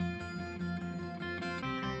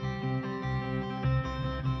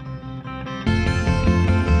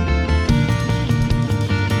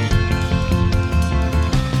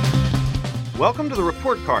Welcome to the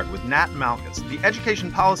Report Card with Nat Malkus, the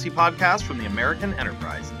education policy podcast from the American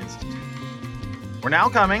Enterprise Institute. We're now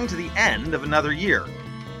coming to the end of another year.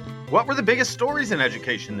 What were the biggest stories in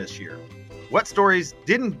education this year? What stories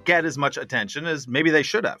didn't get as much attention as maybe they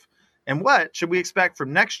should have? And what should we expect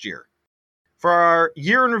from next year? For our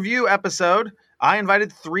year in review episode, I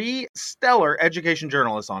invited three stellar education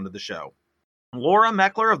journalists onto the show. Laura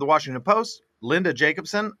Meckler of the Washington Post, Linda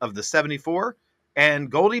Jacobson of the 74,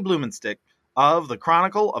 and Goldie Blumenstick of the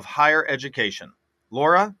Chronicle of Higher Education.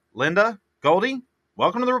 Laura, Linda, Goldie,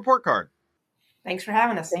 welcome to the Report Card. Thanks for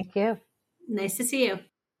having us. Thank you. Nice to see you.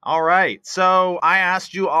 All right. So I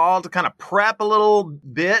asked you all to kind of prep a little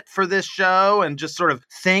bit for this show and just sort of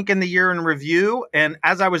think in the year in review. And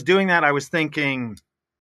as I was doing that, I was thinking,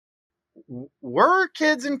 were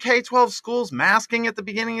kids in K-12 schools masking at the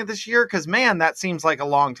beginning of this year? Because, man, that seems like a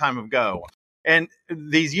long time ago. And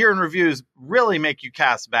these year in reviews really make you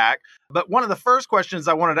cast back. But one of the first questions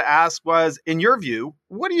I wanted to ask was, in your view,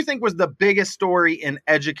 what do you think was the biggest story in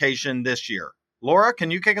education this year? Laura,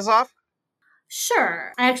 can you kick us off?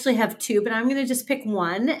 Sure. I actually have two, but I'm going to just pick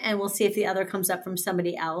one and we'll see if the other comes up from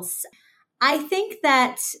somebody else. I think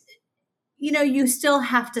that, you still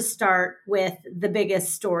have to start with the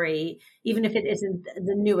biggest story, even if it isn't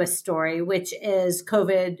the newest story, which is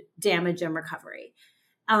COVID damage and recovery.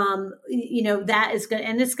 That is good.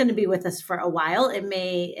 And it's going to be with us for a while.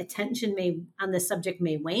 Attention on this subject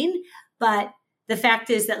may wane, but the fact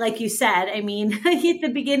is that, like you said, at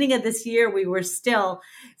the beginning of this year, we were still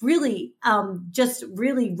really just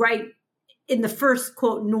really right in the first,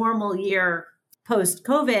 quote, normal year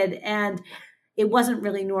post-COVID. And it wasn't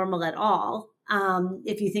really normal at all.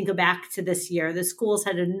 If you think back to this year, the schools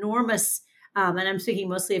had enormous, and I'm speaking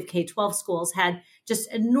mostly of K-12 schools, had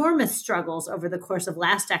just enormous struggles over the course of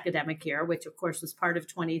last academic year, which of course was part of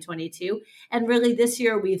 2022. And really this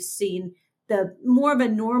year we've seen the more of a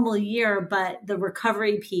normal year, but the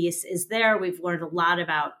recovery piece is there. We've learned a lot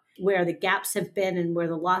about where the gaps have been and where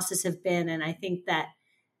the losses have been. And I think that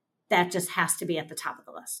just has to be at the top of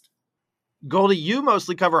the list. Goldie, you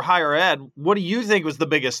mostly cover higher ed. What do you think was the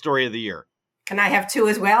biggest story of the year? Can I have two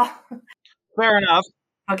as well? Fair enough.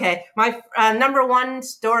 Okay. My number one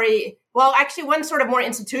story, well, actually one's sort of more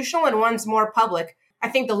institutional and one's more public. I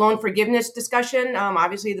think the loan forgiveness discussion,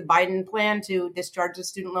 obviously the Biden plan to discharge the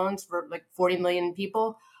student loans for like 40 million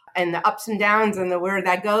people and the ups and downs and where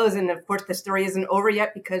that goes. And of course, the story isn't over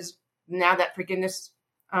yet because now that forgiveness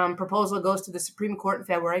proposal goes to the Supreme Court in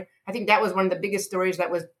February. I think that was one of the biggest stories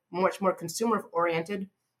that was much more consumer-oriented,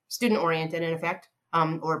 student-oriented in effect,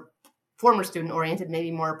 or former student-oriented,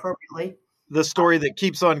 maybe more appropriately. The story that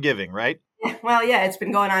keeps on giving, right? Well, yeah, it's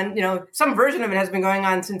been going on, some version of it has been going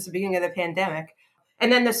on since the beginning of the pandemic.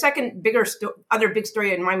 And then the second other big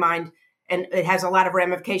story in my mind, and it has a lot of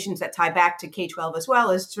ramifications that tie back to K-12 as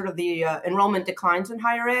well, is sort of the enrollment declines in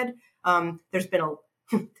higher ed. There's been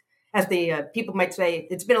as the people might say,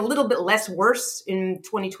 it's been a little bit less worse in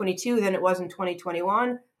 2022 than it was in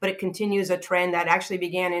 2021, but it continues a trend that actually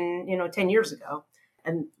began in 10 years ago.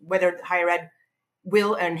 And whether higher ed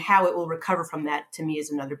will and how it will recover from that, to me,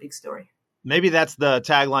 is another big story. Maybe that's the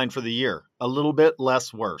tagline for the year. A little bit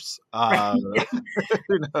less worse.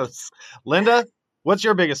 Who knows? Linda, what's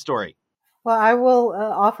your biggest story? Well, I will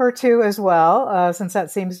offer two as well, since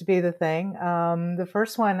that seems to be the thing. The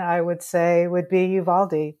first one I would say would be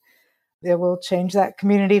Uvalde. It will change that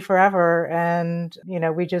community forever. And,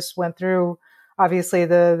 we just went through, obviously,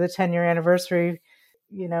 the 10-year anniversary,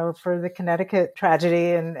 for the Connecticut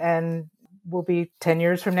tragedy, and we'll be 10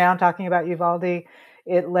 years from now talking about Uvalde.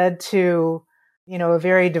 It led to, a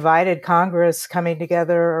very divided Congress coming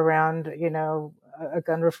together around, a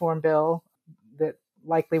gun reform bill that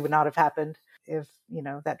likely would not have happened if,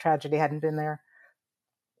 that tragedy hadn't been there.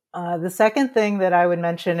 The second thing that I would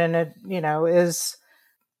mention, and it, is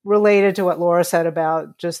related to what Laura said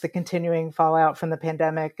about just the continuing fallout from the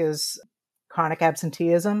pandemic, is chronic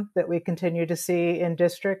absenteeism that we continue to see in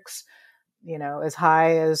districts, as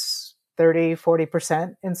high as 30,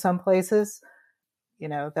 40% in some places.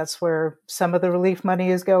 That's where some of the relief money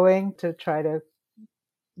is going to try to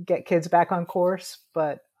get kids back on course.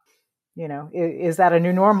 But, is that a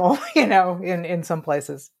new normal, in some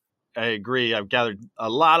places? I agree. I've gathered a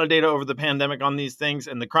lot of data over the pandemic on these things,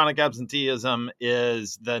 and the chronic absenteeism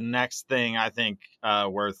is the next thing I think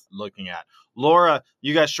worth looking at. Laura,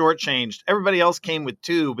 you got shortchanged. Everybody else came with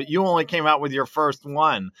two, but you only came out with your first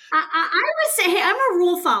one. I would say, hey, I'm a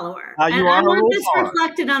rule follower. You are a rule follower.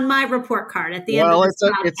 Reflected on my report card at the end of this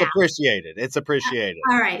podcast. Well, it's appreciated. It's appreciated.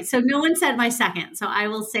 All right. So no one said my second. So I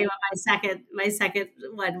will say what my second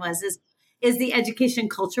one is the education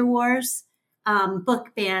culture wars. book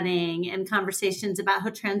banning and conversations about how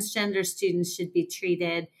transgender students should be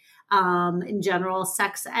treated, in general,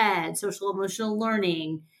 sex ed, social emotional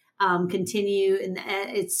learning, continue in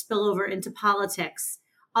its spillover into politics.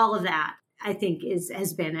 All of that, I think,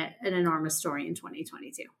 has been an enormous story in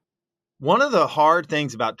 2022. One of the hard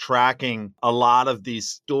things about tracking a lot of these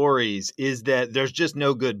stories is that there's just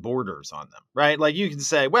no good borders on them, right? Like you can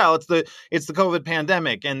say, well, it's the COVID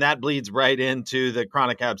pandemic, and that bleeds right into the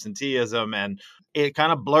chronic absenteeism, and it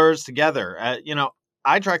kind of blurs together.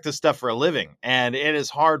 I track this stuff for a living, and it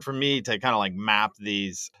is hard for me to kind of like map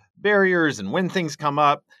these barriers and when things come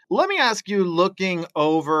up. Let me ask you, looking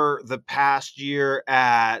over the past year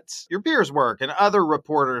at your peers' work and other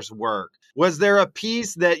reporters' work, was there a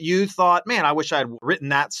piece that you thought, man, I wish I'd written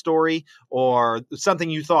that story, or something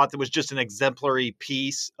you thought that was just an exemplary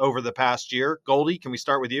piece over the past year? Goldie, can we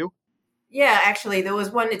start with you? Yeah, actually, there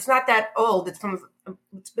was one. It's not that old. It's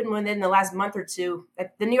been within the last month or two.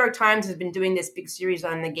 The New York Times has been doing this big series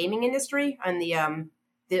on the gaming industry, on the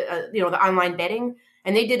online betting.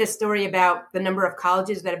 And they did a story about the number of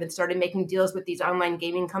colleges that have been started making deals with these online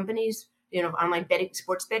gaming companies, online betting,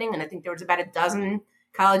 sports betting. And I think there was about a dozen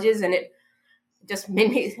colleges. And it just made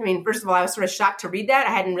me, first of all, I was sort of shocked to read that.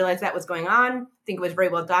 I hadn't realized that was going on. I think it was very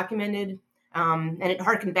well documented. And it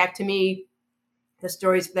harkened back to me the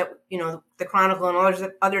stories that, the Chronicle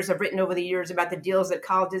and others have written over the years about the deals that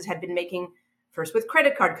colleges had been making, first with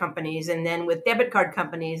credit card companies and then with debit card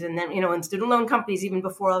companies and then, and student loan companies even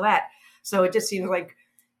before all that. So it just seems like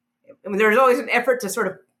there's always an effort to sort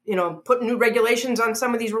of, put new regulations on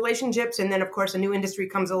some of these relationships. And then, of course, a new industry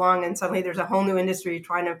comes along and suddenly there's a whole new industry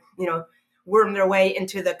trying to, worm their way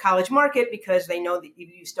into the college market because they know that if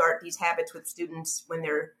you start these habits with students when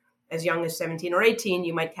they're as young as 17 or 18,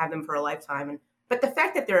 you might have them for a lifetime. But the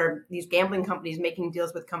fact that there are these gambling companies making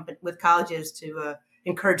deals with colleges to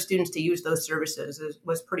encourage students to use those services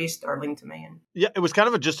was pretty startling to me. Yeah, it was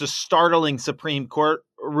kind of just a startling Supreme Court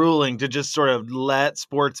ruling to just sort of let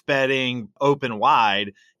sports betting open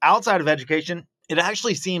wide. Outside of education, it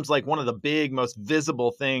actually seems like one of the big, most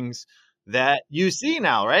visible things that you see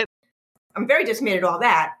now, right? I'm very dismayed at all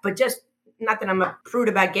that, but just not that I'm a prude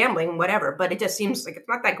about gambling, whatever, but it just seems like it's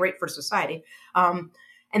not that great for society.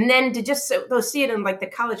 And then to just see it in like the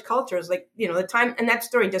college cultures, like, the time, and that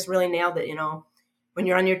story just really nailed it, when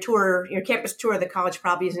you're on your tour, your campus tour, the college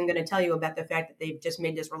probably isn't going to tell you about the fact that they've just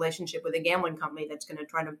made this relationship with a gambling company that's going to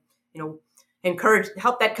try to,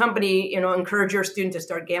 help that company, encourage your student to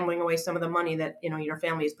start gambling away some of the money that, your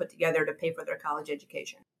family has put together to pay for their college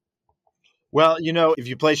education. Well, if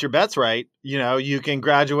you place your bets right, you can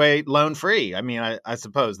graduate loan free. I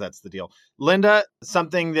suppose that's the deal. Linda,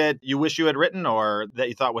 something that you wish you had written or that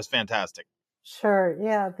you thought was fantastic? Sure.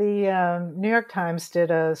 Yeah. The New York Times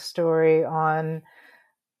did a story on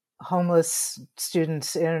homeless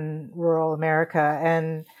students in rural America.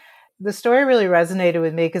 And the story really resonated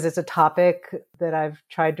with me because it's a topic that I've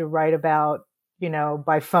tried to write about,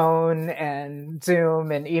 by phone and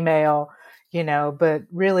Zoom and email, but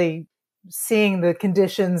really seeing the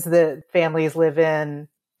conditions that families live in,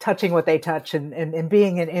 touching what they touch and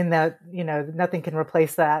being in that, nothing can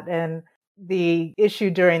replace that. And the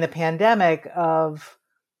issue during the pandemic of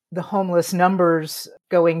the homeless numbers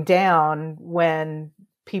going down when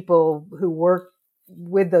people who work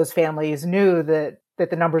with those families knew that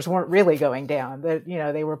the numbers weren't really going down, that,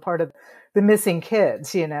 they were part of the missing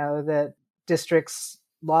kids, that districts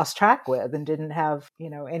lost track with and didn't have,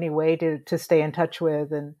 any way to stay in touch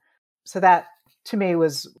with. And so that to me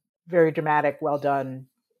was very dramatic, well done,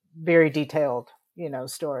 very detailed,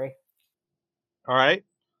 story. All right.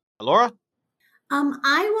 Laura?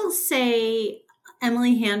 I will say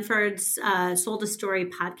Emily Hanford's Sold a Story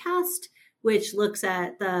podcast, which looks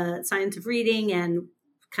at the science of reading and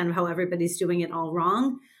kind of how everybody's doing it all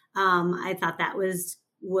wrong. I thought that was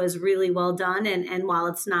really well done. And while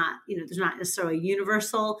it's not, there's not necessarily a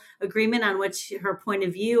universal agreement on which her point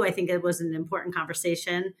of view, I think it was an important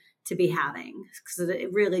conversation to be having because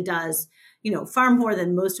it really does, far more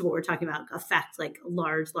than most of what we're talking about affect like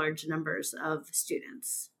large numbers of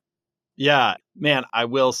students. Yeah, man, I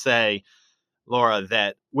will say, Laura,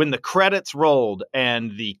 that when the credits rolled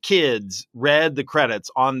and the kids read the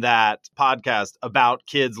credits on that podcast about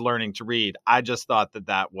kids learning to read, I just thought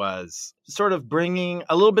that was sort of bringing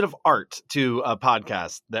a little bit of art to a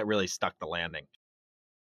podcast that really stuck the landing.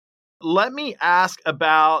 Let me ask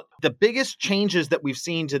about the biggest changes that we've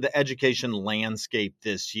seen to the education landscape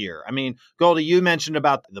this year. Goldie, you mentioned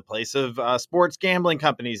about the place of sports gambling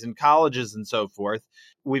companies and colleges and so forth.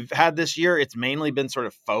 We've had this year, it's mainly been sort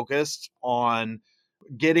of focused on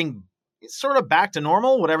getting sort of back to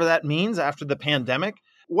normal, whatever that means after the pandemic.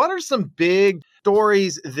 what are some big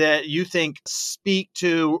stories that you think speak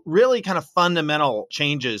to really kind of fundamental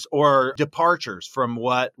changes or departures from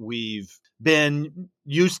what we've been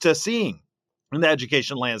used to seeing in the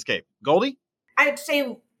education landscape? Goldie? I'd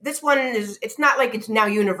say this one it's not like it's now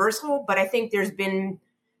universal, but I think there's been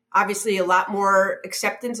obviously a lot more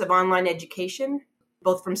acceptance of online education,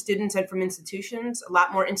 both from students and from institutions. A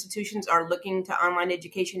lot more institutions are looking to online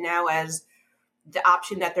education now as the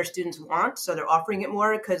option that their students want. So they're offering it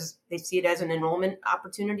more because they see it as an enrollment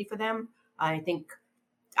opportunity for them. I think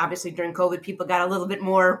obviously during COVID, people got a little bit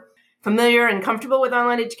more familiar and comfortable with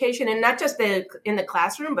online education, and not just in the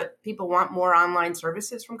classroom, but people want more online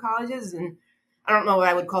services from colleges. And I don't know if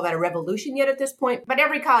I would call that a revolution yet at this point, but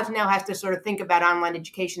every college now has to sort of think about online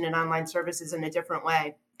education and online services in a different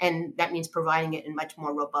way. And that means providing it in much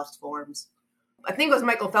more robust forms. I think it was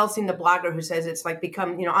Michael Feldstein, the blogger, who says it's like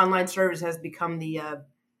become, online service has become the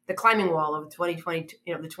climbing wall of 2020,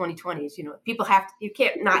 the 2020s. You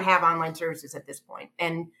can't not have online services at this point,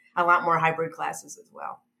 and a lot more hybrid classes as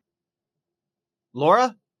well.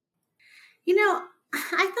 Laura?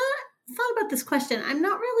 I thought about this question. I'm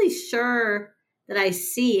not really sure that I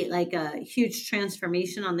see like a huge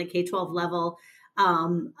transformation on the K-12 level.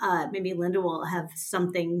 Maybe Linda will have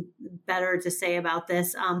something better to say about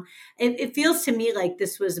this. It feels to me like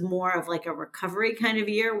this was more of like a recovery kind of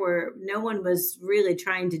year where no one was really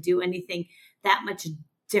trying to do anything that much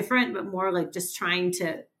different, but more like just trying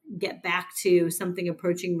to get back to something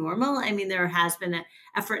approaching normal. I mean, there has been an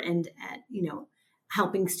effort at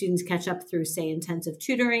helping students catch up through, say, intensive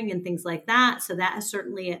tutoring and things like that. So that has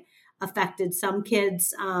certainly affected some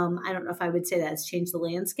kids. I don't know if I would say that has changed the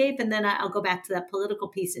landscape. And then I'll go back to that political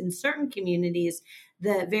piece. In certain communities,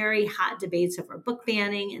 the very hot debates over book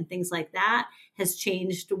banning and things like that has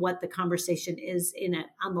changed what the conversation is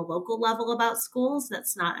on the local level about schools.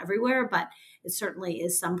 That's not everywhere, but it certainly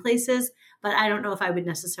is some places. But I don't know if I would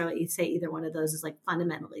necessarily say either one of those is like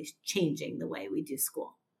fundamentally changing the way we do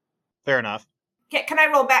school. Fair enough. Can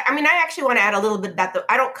I roll back? I mean, I actually want to add a little bit about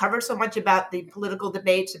I don't cover so much about the political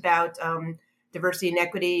debates about diversity and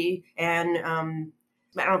equity and I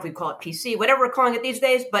don't know if we call it PC, whatever we're calling it these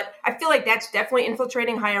days, but I feel like that's definitely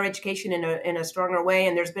infiltrating higher education in a stronger way.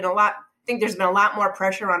 And there's been a lot more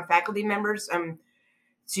pressure on faculty members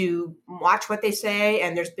to watch what they say.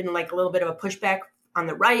 And there's been like a little bit of a pushback on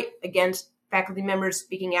the right against faculty members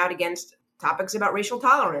speaking out against topics about racial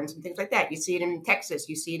tolerance and things like that. You see it in Texas,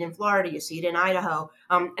 you see it in Florida, you see it in Idaho.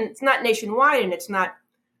 And it's not nationwide and it's not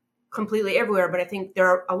completely everywhere, but I think there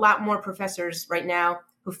are a lot more professors right now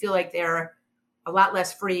who feel like they're a lot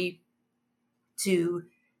less free to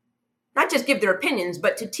not just give their opinions,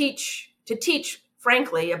 but to teach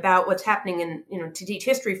frankly about what's happening and, to teach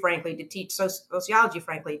history, frankly, to teach sociology,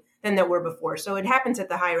 frankly, than there were before. So it happens at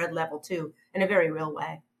the higher ed level too, in a very real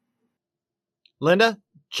way. Linda?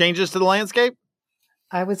 Changes to the landscape?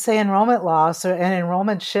 I would say enrollment loss and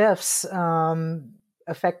enrollment shifts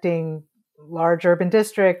affecting large urban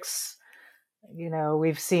districts.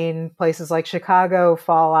 We've seen places like Chicago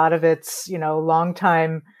fall out of its,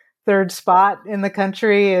 longtime third spot in the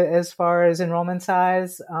country as far as enrollment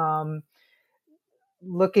size.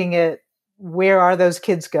 Looking at where are those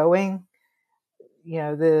kids going?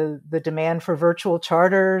 The demand for virtual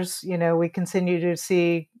charters, we continue to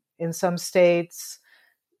see in some states.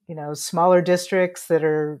 Smaller districts that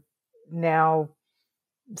are now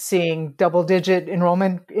seeing double-digit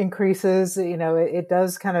enrollment increases. It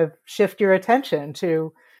does kind of shift your attention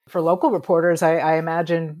to, for local reporters, I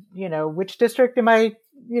imagine, which district am I,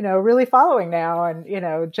 really following now?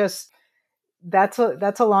 And, just that's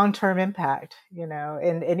a long-term impact,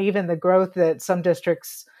 and even the growth that some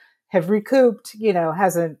districts have recouped,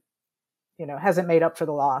 hasn't made up for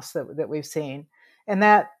the loss that we've seen. And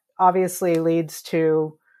that obviously leads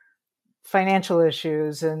to financial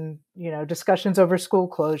issues and, discussions over school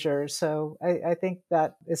closures. So I think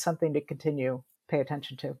that is something to continue pay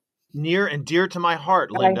attention to. Near and dear to my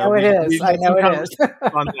heart, Linda. I know it is.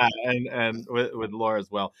 On that and with Laura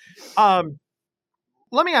as well.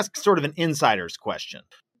 Let me ask sort of an insider's question.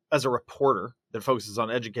 As a reporter that focuses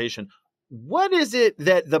on education, what is it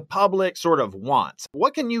that the public sort of wants?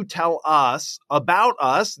 What can you tell us about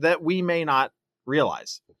us that we may not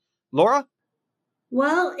realize? Laura?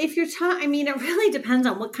 Well, if you're it really depends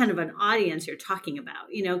on what kind of an audience you're talking about,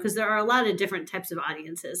 because there are a lot of different types of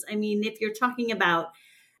audiences. I mean, if you're talking about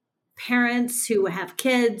parents who have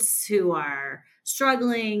kids who are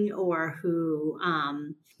struggling or who,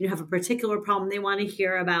 have a particular problem, they want to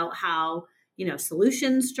hear about how,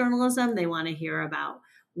 solutions journalism, they want to hear about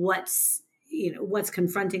what's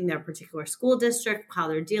confronting their particular school district, how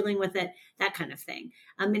they're dealing with it, that kind of thing.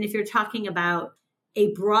 I mean, if you're talking about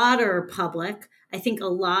a broader public, I think a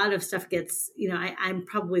lot of stuff gets, I'm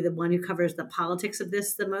probably the one who covers the politics of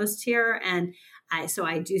this the most here. And so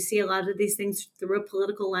I do see a lot of these things through a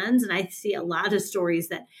political lens. And I see a lot of stories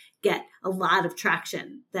that get a lot of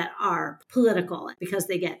traction that are political because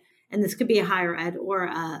they get, and this could be a higher ed or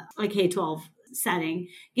a K-12 setting,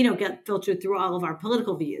 get filtered through all of our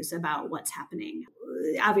political views about what's happening.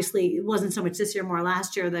 Obviously, it wasn't so much this year, more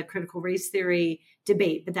last year, the critical race theory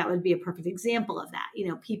debate, but that would be a perfect example of that.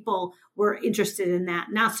 People were interested in that,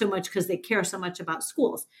 not so much because they care so much about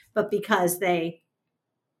schools, but because they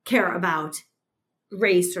care about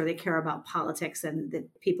race or they care about politics and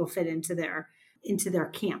that people fit into their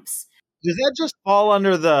camps. Does that just fall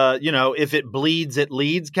under the, if it bleeds, it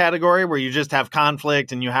leads category where you just have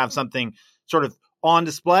conflict and you have something sort of on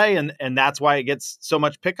display and that's why it gets so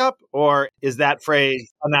much pickup? Or is that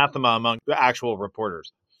phrase anathema among the actual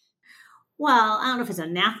reporters? Well, I don't know if it's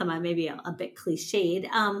anathema, maybe a bit cliched.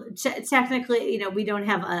 Technically, we don't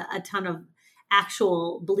have a ton of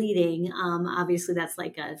actual bleeding. Obviously, that's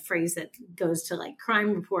like a phrase that goes to like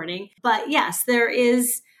crime reporting. But yes,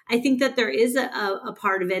 I think that there is a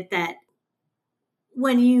part of it that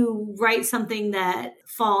when you write something that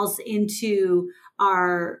falls into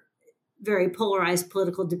our very polarized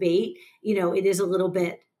political debate, it is a little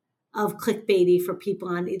bit of clickbaity for people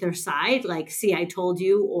on either side, like, see, I told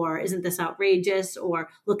you, or isn't this outrageous, or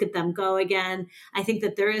look at them go again. I think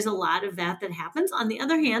that there is a lot of that happens. On the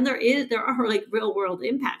other hand, there are like real world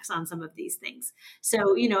impacts on some of these things.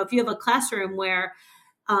 So, if you have a classroom where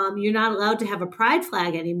you're not allowed to have a pride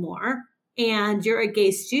flag anymore, and you're a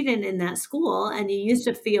gay student in that school, and you used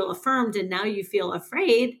to feel affirmed, and now you feel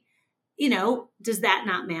afraid, does that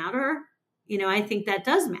not matter? I think that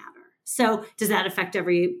does matter. So does that affect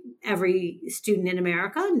every student in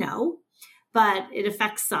America? No, but it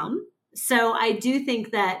affects some. So I do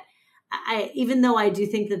think that even though I do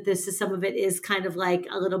think that some of it is kind of like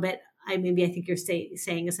a little bit, I think you're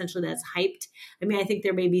saying essentially that's hyped. I think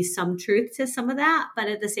there may be some truth to some of that, but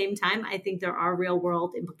at the same time, I think there are real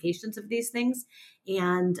world implications of these things.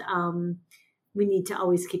 And we need to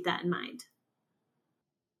always keep that in mind.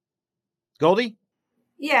 Goldie?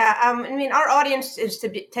 Yeah, our audience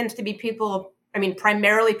tends to be people,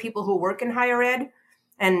 primarily people who work in higher ed.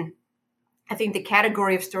 And I think the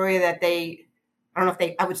category of story that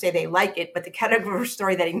I would say they like it, but the category of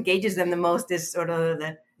story that engages them the most is sort of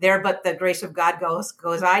but the grace of God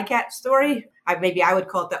goes I cat story. I would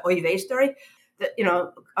call it the oy vey story.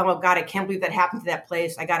 Oh God, I can't believe that happened to that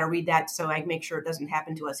place. I got to read that so I make sure it doesn't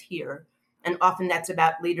happen to us here. And often that's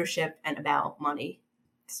about leadership and about money.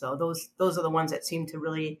 So those are the ones that seem to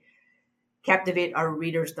really captivate our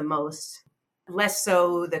readers the most. Less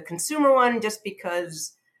so the consumer one, just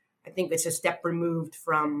because I think it's a step removed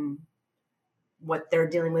from what they're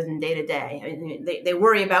dealing with in day to day. They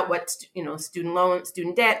worry about what student loan,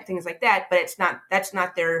 student debt, things like that, but that's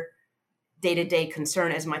not their day to day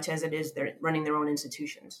concern as much as it is they're running their own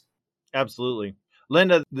institutions. Absolutely.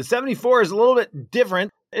 Linda, the 74 is a little bit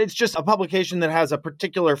different. It's just a publication that has a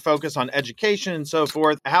particular focus on education and so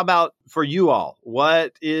forth. How about for you all?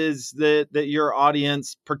 What is that your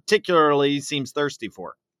audience particularly seems thirsty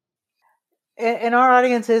for? And our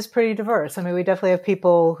audience is pretty diverse. We definitely have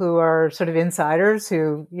people who are sort of insiders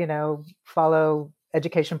who, follow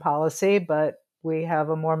education policy, but we have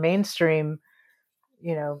a more mainstream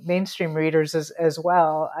readers as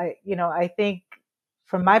well. I think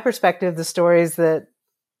from my perspective, the stories that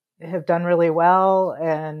have done really well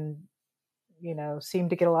and, seem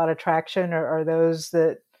to get a lot of traction are those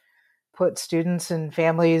that put students and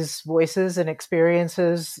families' voices and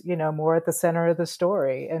experiences, more at the center of the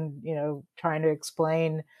story and, trying to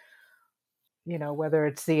explain, whether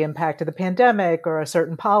it's the impact of the pandemic or a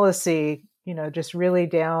certain policy, just really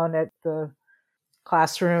down at the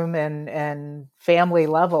classroom and family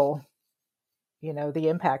level, the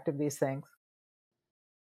impact of these things.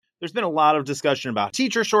 There's been a lot of discussion about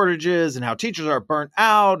teacher shortages and how teachers are burnt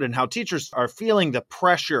out and how teachers are feeling the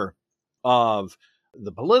pressure of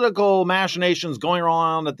the political machinations going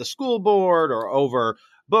on at the school board or over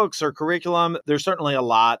books or curriculum. There's certainly a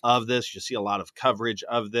lot of this. You see a lot of coverage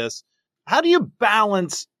of this. How do you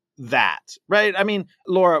balance that, right?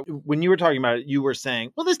 Laura, when you were talking about it, you were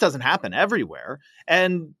saying, well, this doesn't happen everywhere.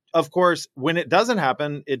 And of course, when it doesn't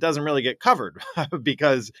happen, it doesn't really get covered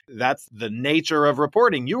because that's the nature of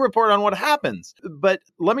reporting. You report on what happens. But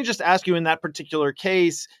let me just ask you in that particular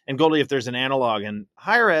case, and Goldie, if there's an analog in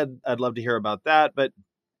higher ed, I'd love to hear about that. But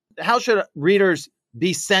how should readers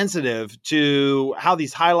be sensitive to how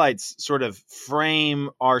these highlights sort of frame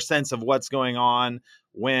our sense of what's going on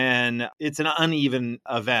when it's an uneven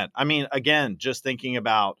event? Again, just thinking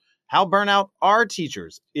about How burnout are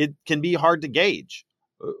teachers? It can be hard to gauge.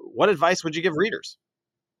 What advice would you give readers?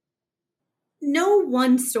 No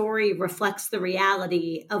one story reflects the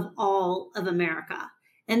reality of all of America,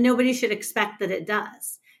 and nobody should expect that it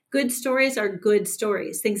does. Good stories are good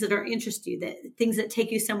stories, things that are interest you, things that take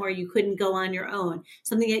you somewhere you couldn't go on your own,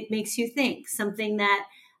 something that makes you think, something that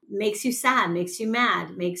makes you sad, makes you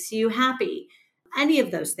mad, makes you happy. Any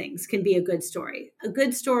of those things can be a good story. A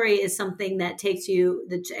good story is something that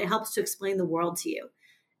it helps to explain the world to you.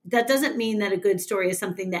 That doesn't mean that a good story is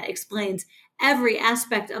something that explains every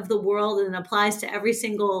aspect of the world and applies to every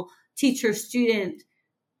single teacher, student,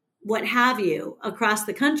 what have you, across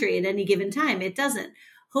the country at any given time. It doesn't.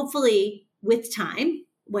 Hopefully, with time,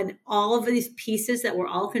 when all of these pieces that we're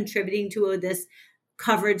all contributing to this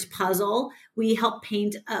coverage puzzle, we help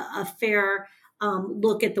paint a fair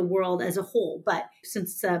look at the world as a whole. But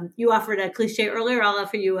since you offered a cliche earlier, I'll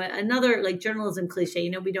offer you another like journalism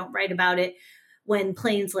cliche. We don't write about it when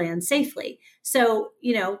planes land safely. So,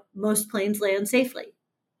 most planes land safely.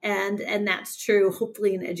 And that's true.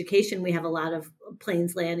 Hopefully in education, we have a lot of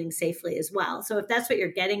planes landing safely as well. So if that's what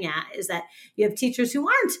you're getting at, is that you have teachers who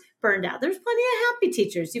aren't burned out. There's plenty of happy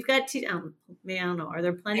teachers. You've got, I don't know, are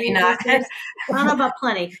there plenty? Maybe not. I don't know about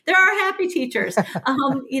plenty. There are happy teachers.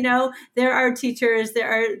 There are teachers,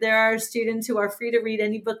 there are students who are free to read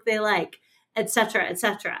any book they like, et cetera, et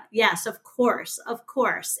cetera. Yes, of course.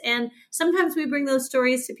 And sometimes we bring those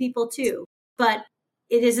stories to people too, but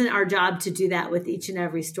it isn't our job to do that with each and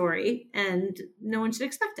every story, and no one should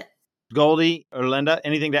expect it. Goldie or Linda,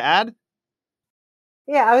 anything to add?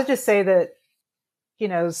 Yeah, I would just say that,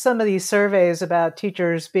 some of these surveys about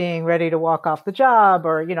teachers being ready to walk off the job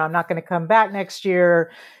or, I'm not going to come back next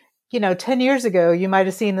year, 10 years ago, you might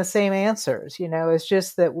have seen the same answers. It's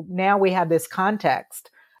just that now we have this context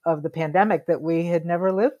of the pandemic that we had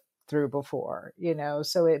never lived through before,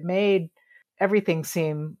 so it made everything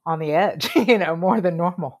seem on the edge, more than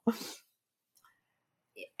normal.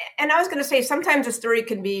 And I was going to say, sometimes a story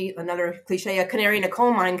can be another cliche, a canary in a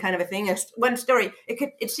coal mine kind of a thing. One story,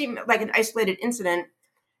 it seemed like an isolated incident.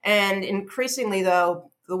 And increasingly,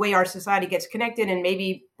 though, the way our society gets connected and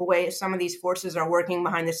maybe the way some of these forces are working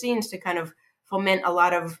behind the scenes to kind of foment a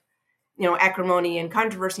lot of, acrimony and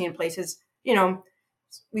controversy in places, we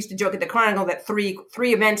used to joke at the Chronicle that three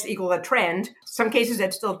events equal a trend. Some cases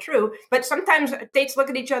that's still true, but sometimes states look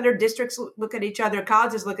at each other, districts look at each other,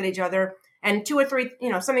 colleges look at each other, and two or three,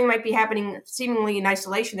 something might be happening seemingly in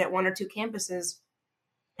isolation at one or two campuses.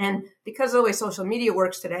 And because of the way social media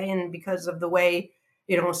works today, and because of the way,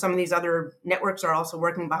 some of these other networks are also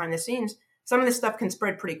working behind the scenes, some of this stuff can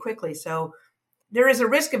spread pretty quickly. So there is a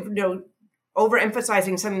risk of,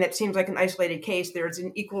 overemphasizing something that seems like an isolated case. There's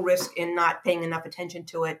an equal risk in not paying enough attention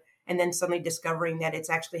to it and then suddenly discovering that it's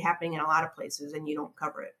actually happening in a lot of places and you don't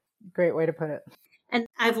cover it. Great way to put it. And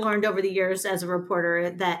I've learned over the years as a reporter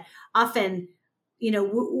that often,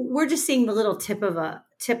 we're just seeing the little tip of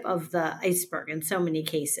the iceberg in so many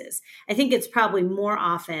cases. I think it's probably more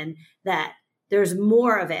often that there's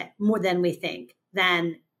more of it, more than we think,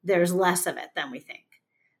 than there's less of it than we think.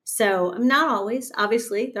 So not always,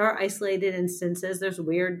 obviously, there are isolated instances, there's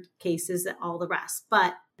weird cases and all the rest,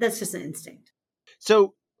 but that's just an instinct.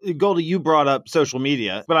 So Goldie, you brought up social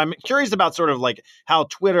media, but I'm curious about sort of like how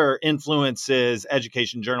Twitter influences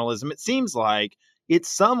education journalism. It seems like it's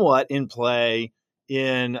somewhat in play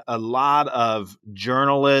in a lot of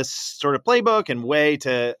journalists' sort of playbook and way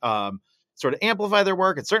to sort of amplify their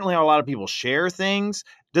work. And certainly a lot of people share things.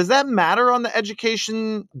 Does that matter on the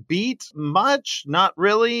education beat much? Not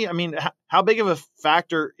really. I mean, how big of a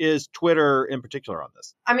factor is Twitter in particular on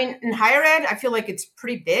this? I mean, in higher ed, I feel like it's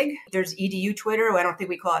pretty big. There's EDU Twitter. I don't think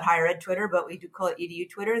we call it higher ed Twitter, but we do call it EDU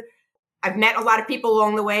Twitter. I've met a lot of people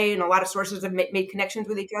along the way, and a lot of sources have made connections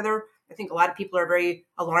with each other. I think a lot of people are very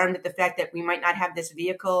alarmed at the fact that we might not have this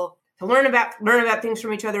vehicle to learn about things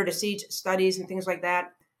from each other, to see studies and things like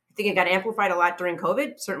that. I think it got amplified a lot during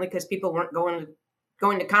COVID, certainly because people weren't going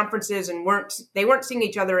to conferences and weren't seeing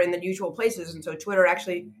each other in the usual places. And so Twitter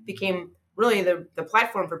actually became really the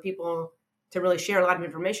platform for people to really share a lot of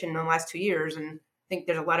information in the last 2 years. And I think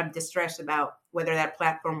there's a lot of distress about whether that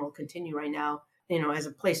platform will continue right now, as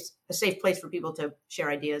a safe place for people to share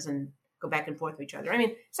ideas and go back and forth with each other. I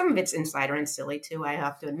mean, some of it's insider and silly too, I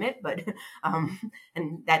have to admit, but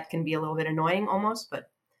and that can be a little bit annoying almost. But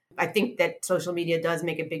I think that social media does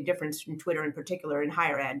make a big difference, from Twitter in particular, in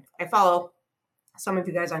higher ed. I follow some of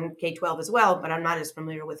you guys on K-12 as well, but I'm not as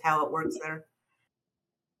familiar with how it works there.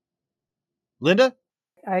 Linda?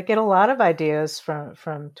 I get a lot of ideas from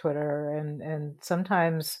Twitter, and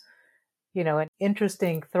sometimes, an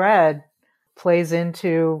interesting thread plays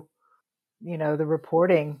into, the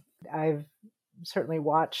reporting I've certainly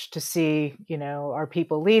watched to see, are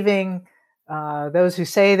people leaving? Those who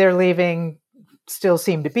say they're leaving still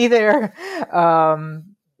seem to be there.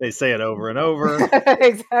 They say it over and over.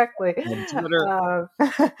 Exactly. On Twitter.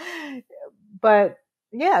 But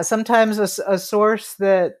yeah, sometimes a source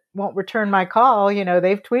that won't return my call,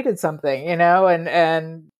 they've tweeted something,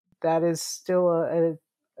 and that is still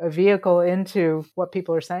a vehicle into what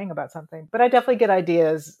people are saying about something. But I definitely get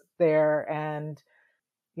ideas there, and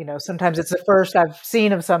sometimes it's the first I've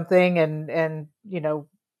seen of something, and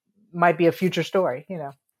might be a future story.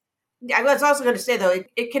 I was also going to say, though,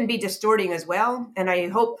 it can be distorting as well. And I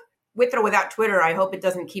hope, with or without Twitter, I hope it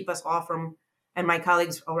doesn't keep us all from, and my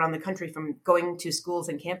colleagues around the country, from going to schools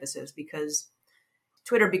and campuses, because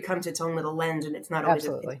Twitter becomes its own little lens, and it's not always,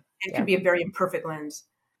 it can be a very imperfect lens.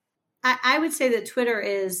 I would say that Twitter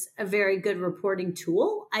is a very good reporting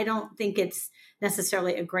tool. I don't think it's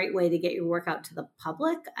necessarily a great way to get your work out to the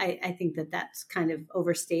public. I think that that's kind of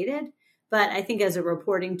overstated. But I think as a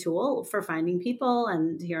reporting tool for finding people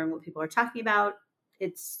and hearing what people are talking about,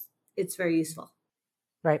 it's very useful.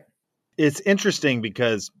 Right. It's interesting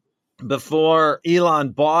because before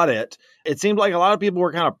Elon bought it, it seemed like a lot of people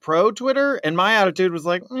were kind of pro Twitter. And my attitude was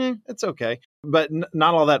like, it's okay, but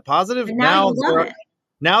not all that positive.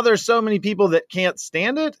 Now there's so many people that can't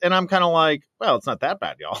stand it. And I'm kind of like, well, it's not that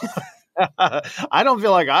bad, y'all. I don't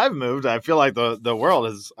feel like I've moved. I feel like the world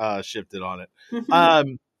has shifted on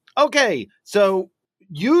it. Okay. So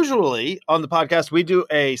usually on the podcast, we do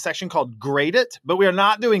a section called Grade It, but we are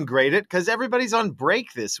not doing Grade It because everybody's on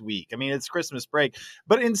break this week. I mean, it's Christmas break.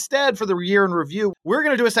 But instead, for the year in review, we're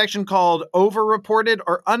going to do a section called Overreported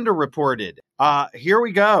or Underreported. Here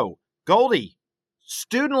we go. Goldie,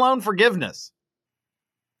 student loan forgiveness.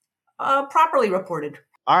 Properly reported.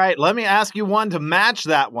 All right, let me ask you one to match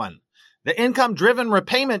that one. The income-driven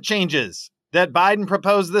repayment changes that Biden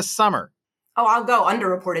proposed this summer. Oh, I'll go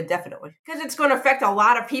underreported, definitely. Because it's going to affect a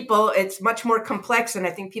lot of people. It's much more complex, and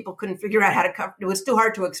I think people couldn't figure out how to cover it. It was too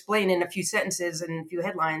hard to explain in a few sentences and a few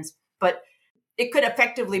headlines. But it could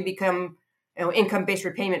effectively become income-based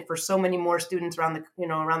repayment for so many more students around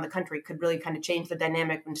the country. Could really kind of change the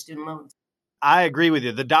dynamic in student loans. I agree with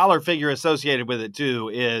you. The dollar figure associated with it,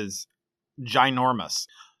 too, is ginormous.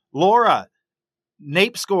 Laura,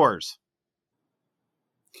 NAEP scores.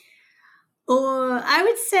 I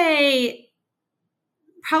would say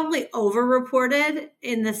probably overreported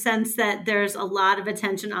in the sense that there's a lot of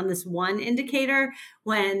attention on this one indicator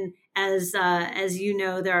when, as you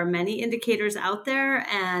know, there are many indicators out there,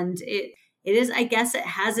 and it is, I guess it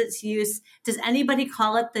has its use. Does anybody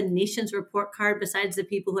call it the nation's report card besides the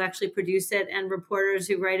people who actually produce it and reporters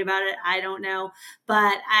who write about it? I don't know.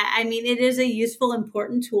 But I mean, it is a useful,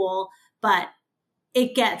 important tool, but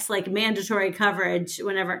it gets like mandatory coverage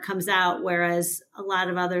whenever it comes out, whereas a lot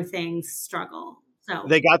of other things struggle. So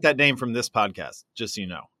they got that name from this podcast, just so you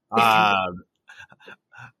know.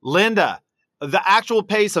 Linda, the actual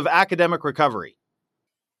pace of academic recovery.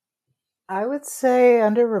 I would say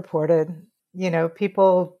underreported.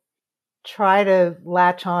 People try to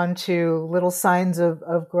latch on to little signs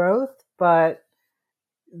of growth, but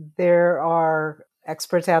there are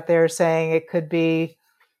experts out there saying it could be,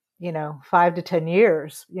 5 to 10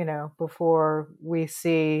 years, before we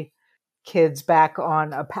see kids back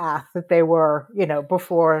on a path that they were,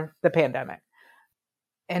 before the pandemic.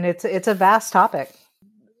 And it's a vast topic.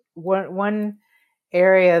 One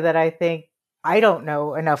area that I think I don't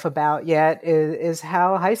know enough about yet is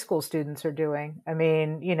how high school students are doing. I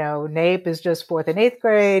mean, NAEP is just 4th and 8th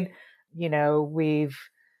grade. We've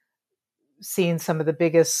seen some of the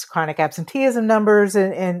biggest chronic absenteeism numbers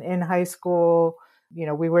in high school.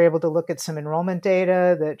 We were able to look at some enrollment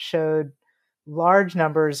data that showed large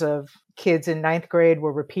numbers of kids in 9th grade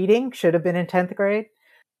were repeating, should have been in 10th grade.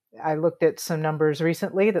 I looked at some numbers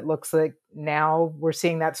recently that looks like now we're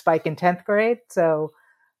seeing that spike in 10th grade. So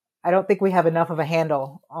I don't think we have enough of a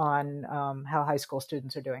handle on how high school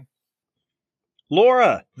students are doing.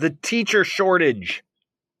 Laura, the teacher shortage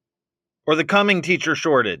or the coming teacher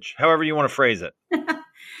shortage, however you want to phrase it.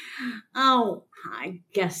 Oh, I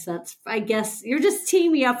guess you're just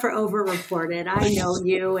teeing me up for overreported. I know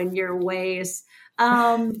you and your ways.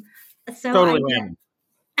 So totally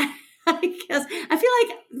I guess I feel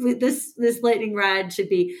like this lightning rod should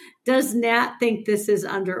be, does Nat think this is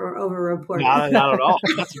under or overreported? Not at all.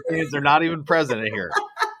 That's because they're not even present here.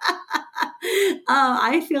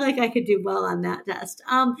 I feel like I could do well on that test.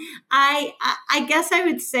 I guess I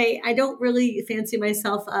would say I don't really fancy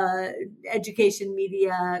myself a education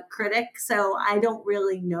media critic, so I don't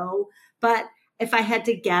really know. But if I had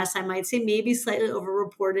to guess, I might say maybe slightly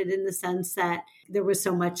overreported in the sense that there was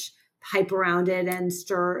so much hype around it and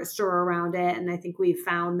stir around it. And I think we've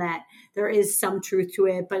found that there is some truth to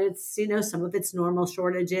it, but it's, some of it's normal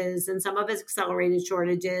shortages and some of it's accelerated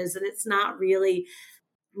shortages. And it's not really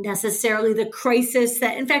necessarily the crisis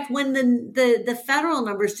that, in fact, when the federal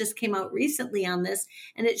numbers just came out recently on this,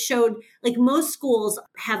 and it showed like most schools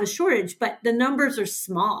have a shortage, but the numbers are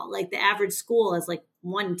small. Like the average school is like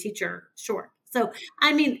one teacher short. So,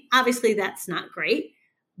 I mean, obviously that's not great,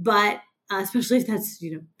 but especially if that's,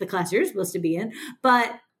 the class you're supposed to be in,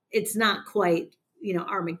 but it's not quite,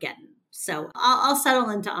 Armageddon. So I'll settle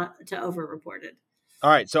into overreported. All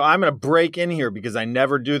right, so I'm going to break in here because I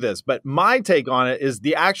never do this, but my take on it is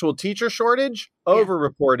the actual teacher shortage,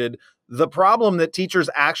 overreported. The problem that teachers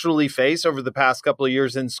actually face over the past couple of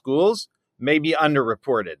years in schools may be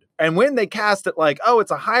underreported. And when they cast it like, oh, it's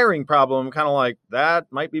a hiring problem, kind of like that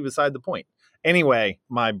might be beside the point. Anyway,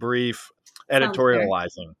 my brief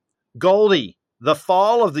editorializing. Goldie, the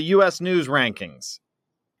fall of the U.S. News rankings.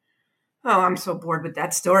 Oh, I'm so bored with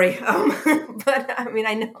that story. But I mean,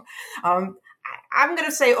 I know. I'm going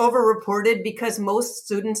to say overreported because most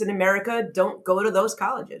students in America don't go to those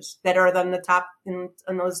colleges that are on the top in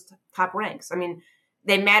those top ranks. I mean,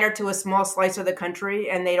 they matter to a small slice of the country,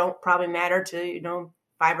 and they don't probably matter to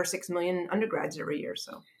 5 or 6 million undergrads every year.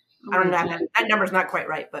 So I don't know. That number's not quite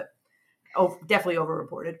right, but definitely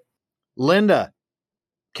overreported. Linda,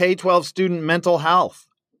 K-12 student mental health.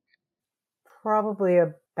 Probably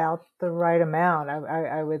about the right amount,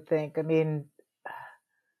 I would think. I mean,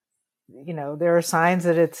 there are signs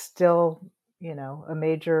that it's still, a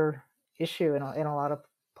major issue in a lot of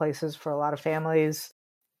places for a lot of families.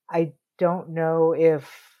 I don't know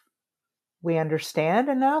if we understand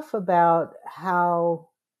enough about how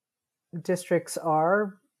districts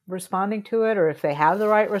are responding to it or if they have the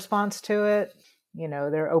right response to it.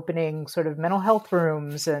 They're opening sort of mental health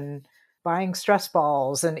rooms and buying stress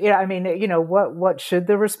balls. And, what should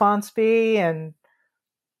the response be? And,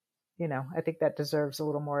 I think that deserves a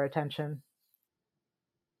little more attention.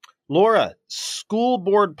 Laura, school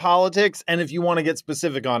board politics, and if you want to get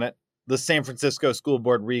specific on it, the San Francisco school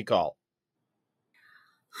board recall.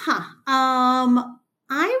 I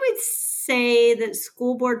would say that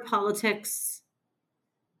school board politics,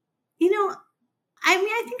 I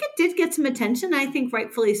think it did get some attention. I think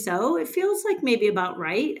rightfully so. It feels like maybe about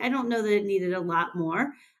right. I don't know that it needed a lot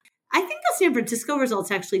more. I think the San Francisco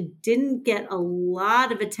results actually didn't get a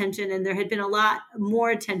lot of attention, and there had been a lot more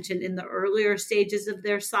attention in the earlier stages of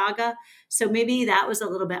their saga. So maybe that was a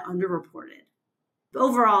little bit underreported.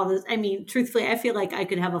 Overall, truthfully, I feel like I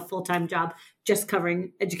could have a full-time job just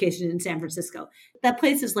covering education in San Francisco. That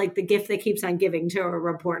place is like the gift that keeps on giving to a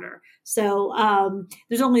reporter. So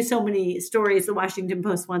there's only so many stories the Washington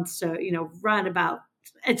Post wants to, run about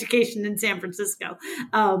education in San Francisco.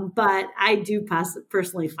 But I do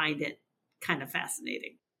personally find it kind of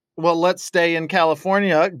fascinating. Well, let's stay in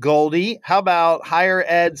California. Goldie, how about higher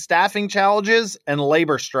ed staffing challenges and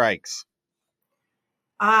labor strikes?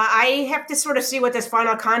 I have to sort of see what this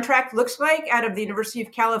final contract looks like out of the University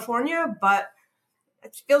of California, but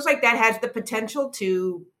it feels like that has the potential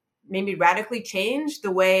to maybe radically change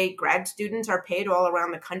the way grad students are paid all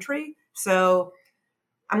around the country. So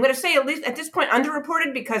I'm going to say, at least at this point,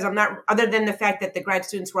 underreported because I'm not, other than the fact that the grad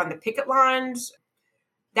students were on the picket lines,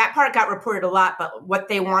 that part got reported a lot, but what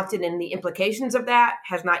they wanted and the implications of that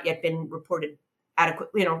has not yet been reported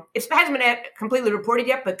adequately. It hasn't been completely reported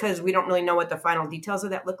yet because we don't really know what the final details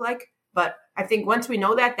of that look like. But I think once we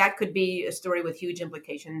know that, that could be a story with huge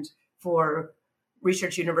implications for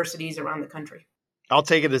research universities around the country. I'll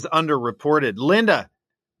take it as underreported. Linda,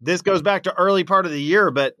 this goes back to early part of the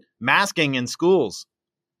year, but masking in schools.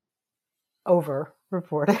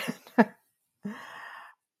 Over-reported.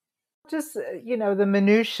 Just, the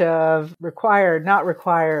minutia of required, not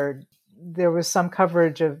required. There was some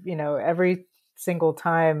coverage of, every single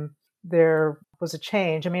time there was a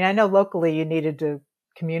change. I mean, I know locally you needed to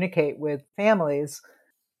communicate with families,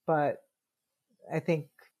 but I think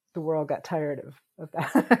the world got tired of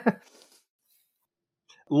that.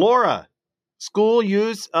 Laura, school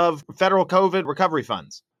use of federal COVID recovery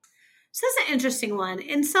funds. So that's an interesting one.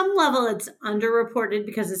 In some level, it's underreported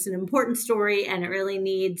because it's an important story and it really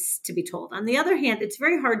needs to be told. On the other hand, it's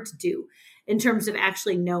very hard to do in terms of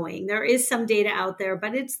actually knowing. There is some data out there,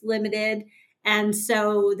 but it's limited. And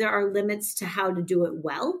so there are limits to how to do it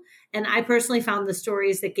well. And I personally found the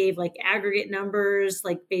stories that gave like aggregate numbers,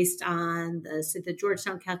 like based on the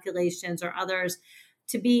Georgetown calculations or others,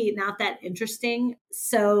 to be not that interesting.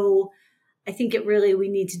 So I think we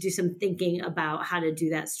need to do some thinking about how to do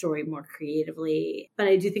that story more creatively. But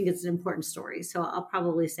I do think it's an important story. So I'll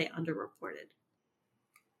probably say underreported.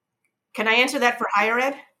 Can I answer that for higher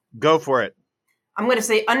ed? Go for it. I'm going to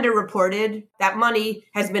say underreported. That money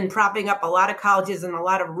has been propping up a lot of colleges in a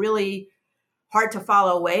lot of really hard to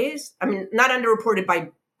follow ways. I mean, not underreported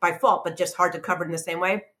by fault, but just hard to cover in the same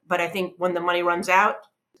way. But I think when the money runs out,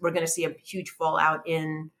 we're going to see a huge fallout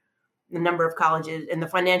in the number of colleges and the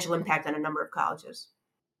financial impact on a number of colleges.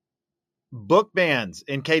 Book bans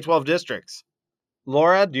in K-12 districts.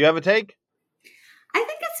 Laura, do you have a take? I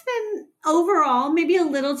think it's been overall maybe a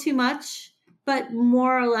little too much, but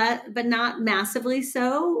more or less, but not massively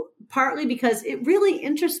so, partly because it really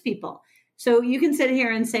interests people. So you can sit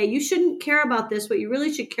here and say, you shouldn't care about this. What you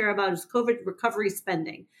really should care about is COVID recovery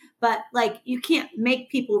spending. But like, you can't make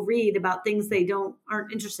people read about things they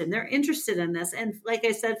aren't interested in. They're interested in this. And like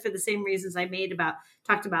I said, for the same reasons I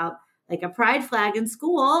talked about like a pride flag in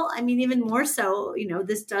school. I mean, even more so,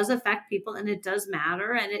 this does affect people and it does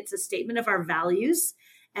matter. And it's a statement of our values.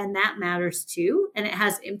 And that matters too. And it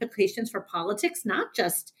has implications for politics, not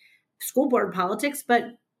just school board politics,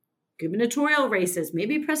 but gubernatorial races,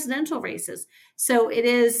 maybe presidential races. So it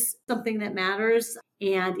is something that matters.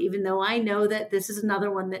 And even though I know that this is another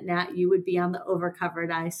one that, Nat, you would be on the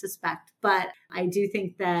overcovered, I suspect. But I do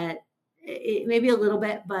think that it maybe a little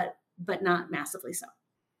bit, but not massively so.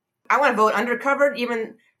 I want to vote undercovered,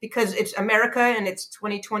 even because it's America and it's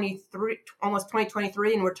 2023, almost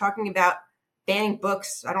 2023, and we're talking about banning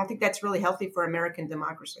books. I don't think that's really healthy for American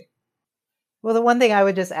democracy. Well, the one thing I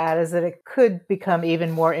would just add is that it could become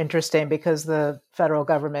even more interesting because the federal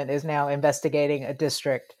government is now investigating a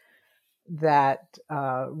district that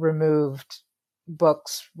removed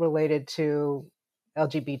books related to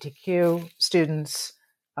LGBTQ students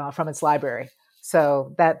from its library.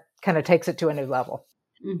 So that kind of takes it to a new level.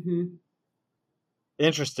 Mm-hmm.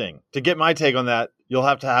 Interesting. To get my take on that, you'll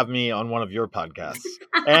have to have me on one of your podcasts.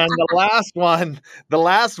 And the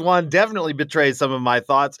last one definitely betrays some of my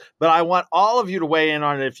thoughts, but I want all of you to weigh in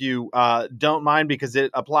on it if you don't mind, because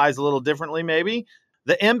it applies a little differently maybe.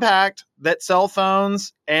 The impact that cell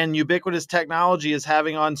phones and ubiquitous technology is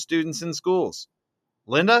having on students in schools.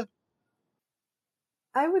 Linda?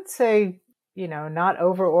 I would say, not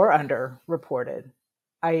over or under reported.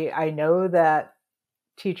 I know that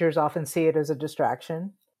teachers often see it as a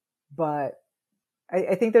distraction, but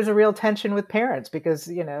I think there's a real tension with parents because,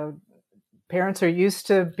 parents are used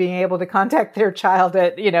to being able to contact their child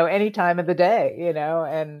at, any time of the day,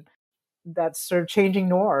 and that's sort of changing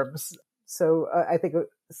norms. So I think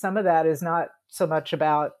some of that is not so much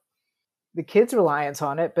about the kids' reliance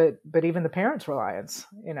on it, but even the parents' reliance,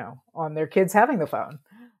 on their kids having the phone.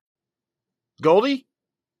 Goldie?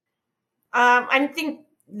 I think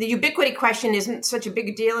the ubiquity question isn't such a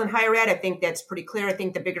big deal in higher ed. I think that's pretty clear. I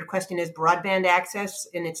think the bigger question is broadband access,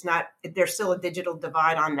 and there's still a digital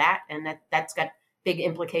divide on that, and that's got big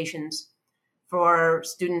implications for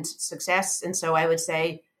students' success. And so I would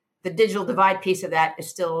say the digital divide piece of that is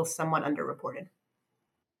still somewhat underreported.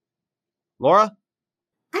 Laura?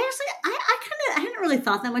 I hadn't really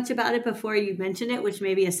thought that much about it before you mentioned it, which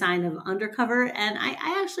may be a sign of undercover. And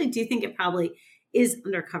I actually do think it probably is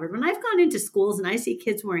undercovered. When I've gone into schools and I see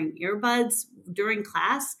kids wearing earbuds during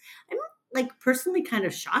class, I'm like personally kind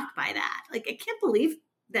of shocked by that. Like, I can't believe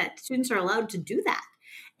that students are allowed to do that.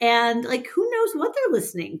 And like, who knows what they're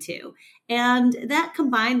listening to? And that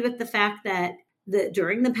combined with the fact that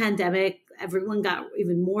during the pandemic, everyone got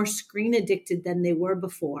even more screen addicted than they were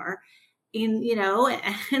before. And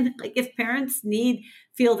like if parents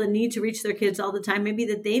feel the need to reach their kids all the time, maybe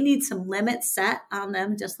that they need some limits set on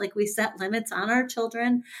them, just like we set limits on our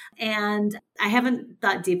children. And I haven't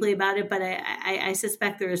thought deeply about it, but I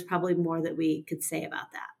suspect there is probably more that we could say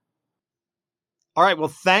about that. All right. Well,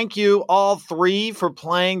 thank you all three for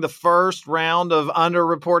playing the first round of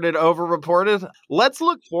underreported, overreported. Let's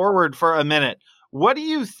look forward for a minute. What do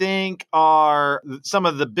you think are some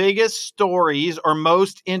of the biggest stories or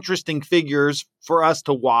most interesting figures for us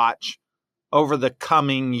to watch over the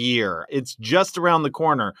coming year? It's just around the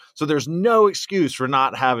corner, so there's no excuse for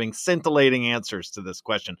not having scintillating answers to this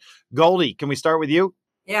question. Goldie, can we start with you?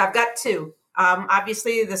 Yeah, I've got two.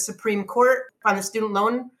 Obviously, the Supreme Court on the student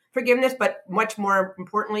loan forgiveness, but much more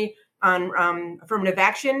importantly on affirmative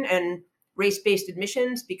action and race-based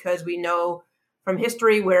admissions, because we know from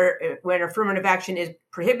history when affirmative action is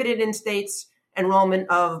prohibited in states, enrollment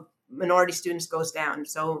of minority students goes down.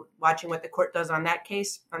 So watching what the court does on that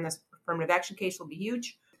case, on this affirmative action case, will be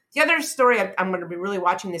huge. The other story I'm going to be really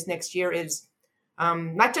watching this next year is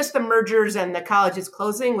not just the mergers and the colleges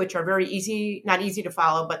closing, which are not easy to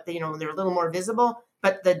follow, but they're a little more visible,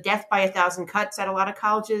 but the death by 1,000 cuts at a lot of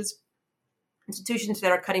colleges, institutions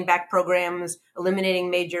that are cutting back programs, eliminating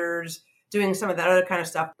majors, doing some of that other kind of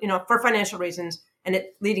stuff, for financial reasons, and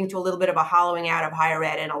it leading to a little bit of a hollowing out of higher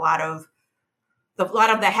ed and a lot of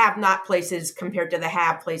the have-not places compared to the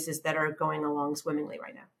have places that are going along swimmingly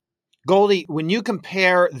right now. Goldie, when you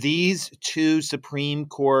compare these two Supreme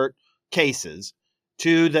Court cases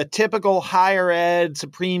to the typical higher ed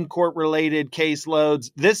Supreme Court related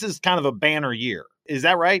caseloads, this is kind of a banner year. Is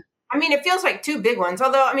that right? I mean, it feels like two big ones.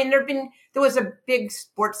 Although, I mean, there was a big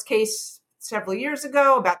sports case several years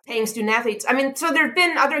ago about paying student athletes. I mean, so there have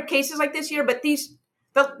been other cases like this year, but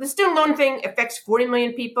the student loan thing affects 40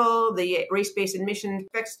 million people. The race-based admission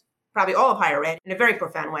affects probably all of higher ed in a very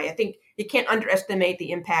profound way. I think you can't underestimate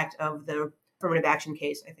the impact of the affirmative action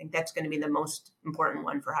case. I think that's going to be the most important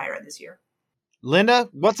one for higher ed this year. Linda,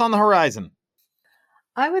 what's on the horizon?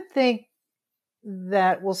 I would think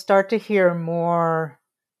that we'll start to hear more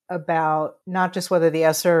about not just whether the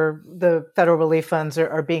ESSER, the federal relief funds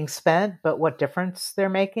are being spent, but what difference they're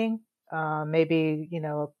making. Maybe,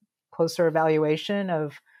 a closer evaluation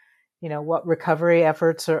of, what recovery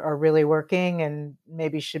efforts are really working and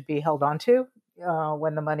maybe should be held onto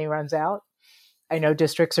when the money runs out. I know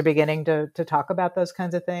districts are beginning to talk about those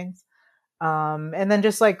kinds of things. And then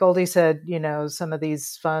just like Goldie said, some of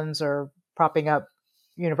these funds are propping up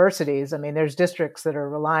universities. I mean, there's districts that are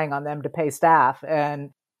relying on them to pay staff. And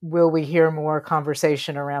will we hear more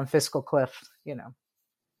conversation around fiscal cliff,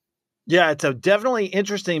 Yeah, it's definitely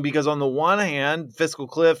interesting because on the one hand, fiscal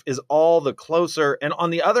cliff is all the closer. And on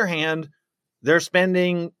the other hand, they're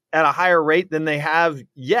spending at a higher rate than they have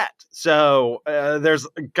yet. So there's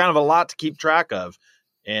kind of a lot to keep track of.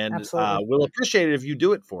 And we'll appreciate it if you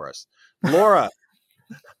do it for us. Laura,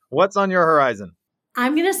 what's on your horizon?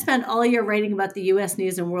 I'm going to spend all year writing about the U.S.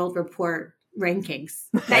 News and World Report rankings.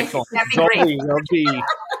 Excellent. That'd be great. You'll be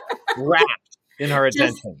wrapped in her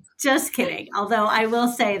attention. Just kidding. Although I will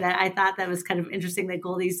say that I thought that was kind of interesting that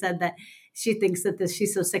Goldie said that she thinks that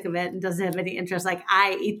she's so sick of it and doesn't have any interest. Like,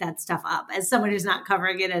 I eat that stuff up. As someone who's not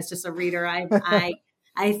covering it as just a reader,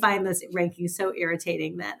 I find this ranking so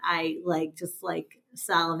irritating that I just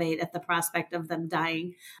salivate at the prospect of them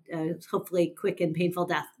dying, hopefully quick and painful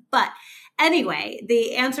death. But anyway,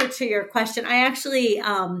 the answer to your question, I actually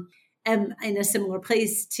am in a similar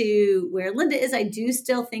place to where Linda is. I do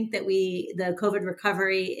still think that the COVID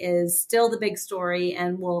recovery is still the big story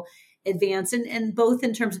and will advance in both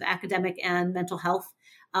in terms of academic and mental health.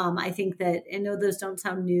 I think that, I know those don't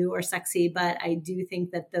sound new or sexy, but I do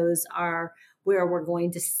think that those are where we're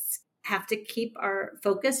going to have to keep our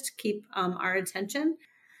focused, keep our attention.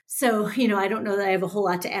 So, I don't know that I have a whole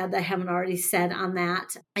lot to add that I haven't already said on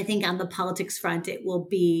that. I think on the politics front, it will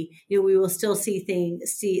be, we will still see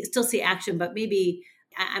action, but maybe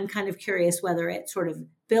I'm kind of curious whether it sort of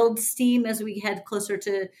builds steam as we head closer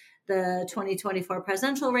to the 2024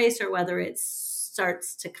 presidential race, or whether it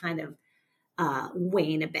starts to kind of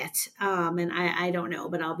wane a bit. And I don't know,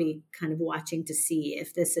 but I'll be kind of watching to see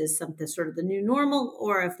if this is something sort of the new normal,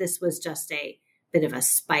 or if this was just a bit of a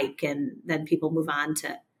spike and then people move on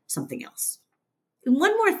to something else.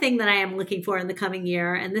 One more thing that I am looking for in the coming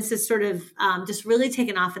year, and this is sort of just really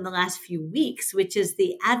taken off in the last few weeks, which is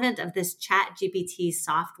the advent of this ChatGPT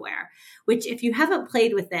software, which if you haven't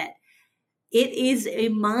played with it, it is a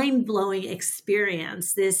mind-blowing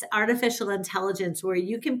experience, this artificial intelligence where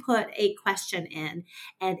you can put a question in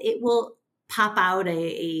and it will pop out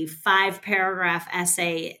a 5-paragraph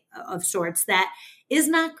essay of sorts that is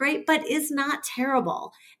not great, but is not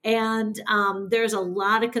terrible. And there's a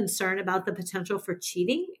lot of concern about the potential for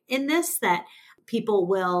cheating in this, that people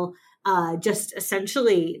will just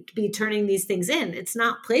essentially be turning these things in. It's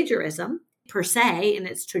not plagiarism per se in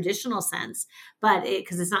its traditional sense, but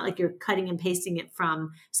because it's not like you're cutting and pasting it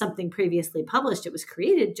from something previously published. It was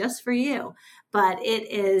created just for you, but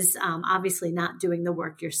it is obviously not doing the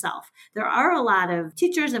work yourself. There are a lot of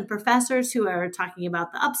teachers and professors who are talking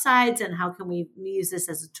about the upsides and how can we use this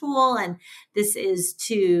as a tool. And this is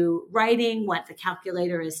to writing what the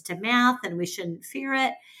calculator is to math, and we shouldn't fear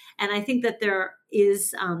it. And I think that there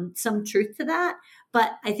is some truth to that.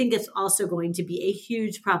 But I think it's also going to be a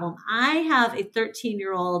huge problem. I have a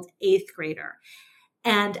 13-year-old 8th grader,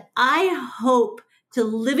 and I hope to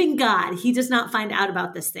living God he does not find out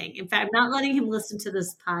about this thing. In fact, I'm not letting him listen to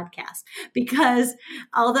this podcast because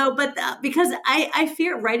I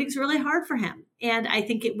fear writing's really hard for him, and I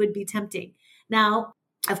think it would be tempting. Now,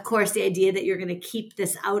 of course, the idea that you're going to keep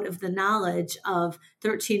this out of the knowledge of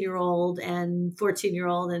 13-year-old and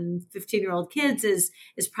 14-year-old and 15-year-old kids is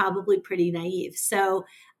probably pretty naive. So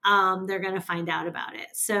they're going to find out about it.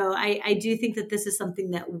 So I do think that this is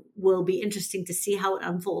something that will be interesting to see how it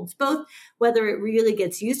unfolds, both whether it really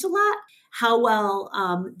gets used a lot how well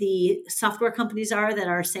the software companies are that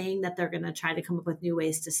are saying that they're going to try to come up with new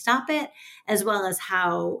ways to stop it, as well as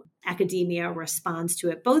how academia responds to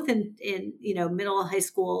it, both in middle, high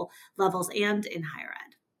school levels and in higher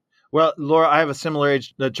ed. Well, Laura, I have a similar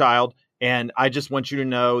age child, and I just want you to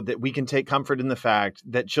know that we can take comfort in the fact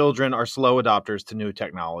that children are slow adopters to new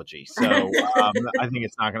technology. So I think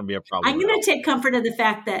it's not going to be a problem. I'm going to take comfort in the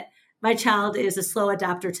fact that my child is a slow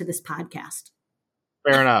adopter to this podcast.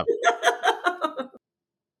 Fair enough.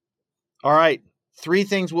 All right. 3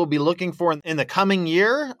 things we'll be looking for in the coming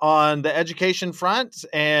year on the education front.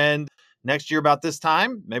 And next year about this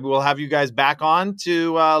time, maybe we'll have you guys back on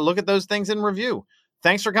to look at those things in review.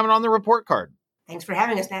 Thanks for coming on the Report Card. Thanks for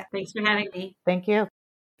having us, Nat. Thanks for having me. Thank you.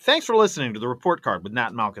 Thanks for listening to the Report Card with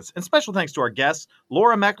Nat Malkus. And special thanks to our guests,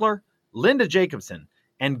 Laura Meckler, Linda Jacobson,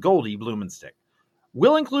 and Goldie Blumenstick.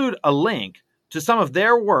 We'll include a link to some of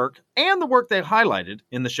their work and the work they highlighted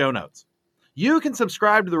in the show notes. You can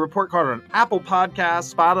subscribe to the Report Card on Apple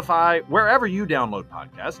Podcasts, Spotify, wherever you download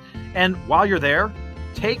podcasts. And while you're there,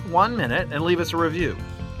 take 1 minute and leave us a review.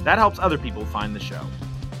 That helps other people find the show.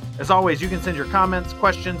 As always, you can send your comments,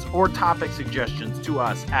 questions, or topic suggestions to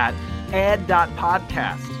us at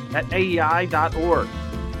ed.podcast@aei.org.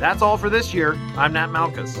 That's all for this year. I'm Nat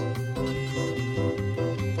Malkus.